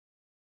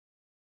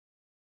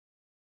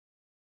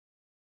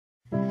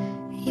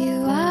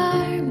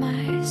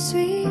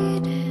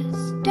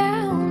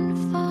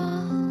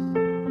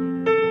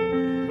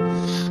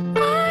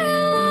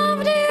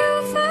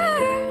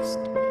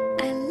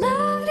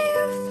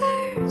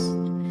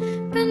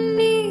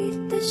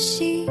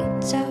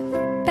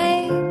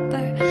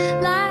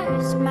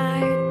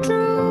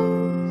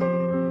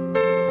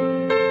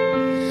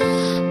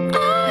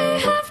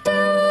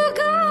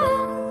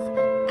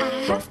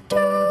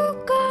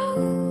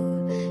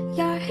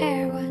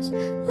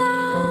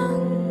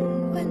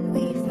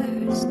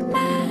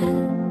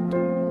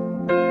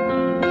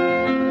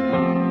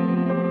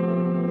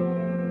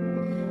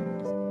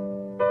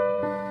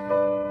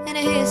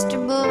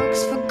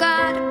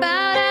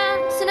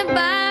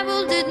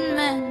Bible didn't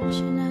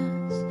mention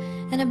us,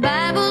 and the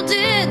Bible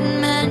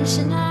didn't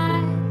mention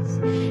us,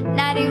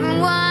 not even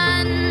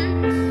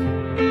once.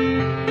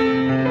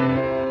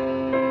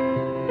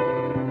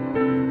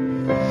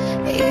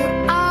 You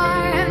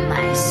are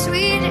my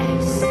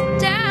sweetest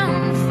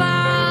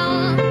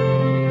downfall.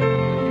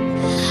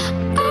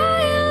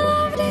 I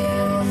loved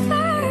you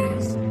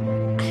first,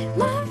 I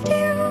loved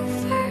you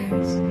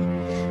first.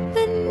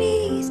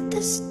 Beneath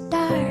the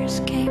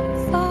stars came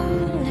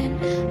falling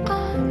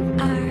on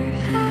our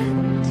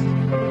hats,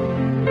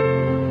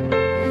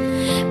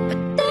 but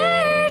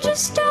they're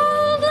just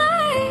old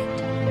light,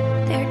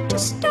 they're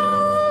just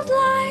old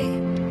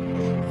light.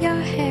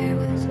 Your hair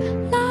was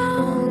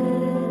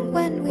long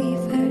when we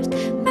first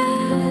met.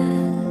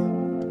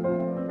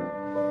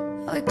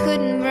 We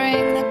couldn't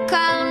bring the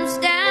columns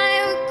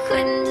down, we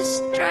couldn't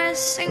destroy a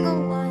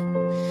single one.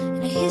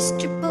 And the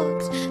history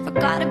books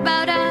forgot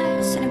about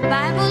us, and the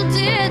Bible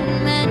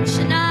didn't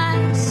mention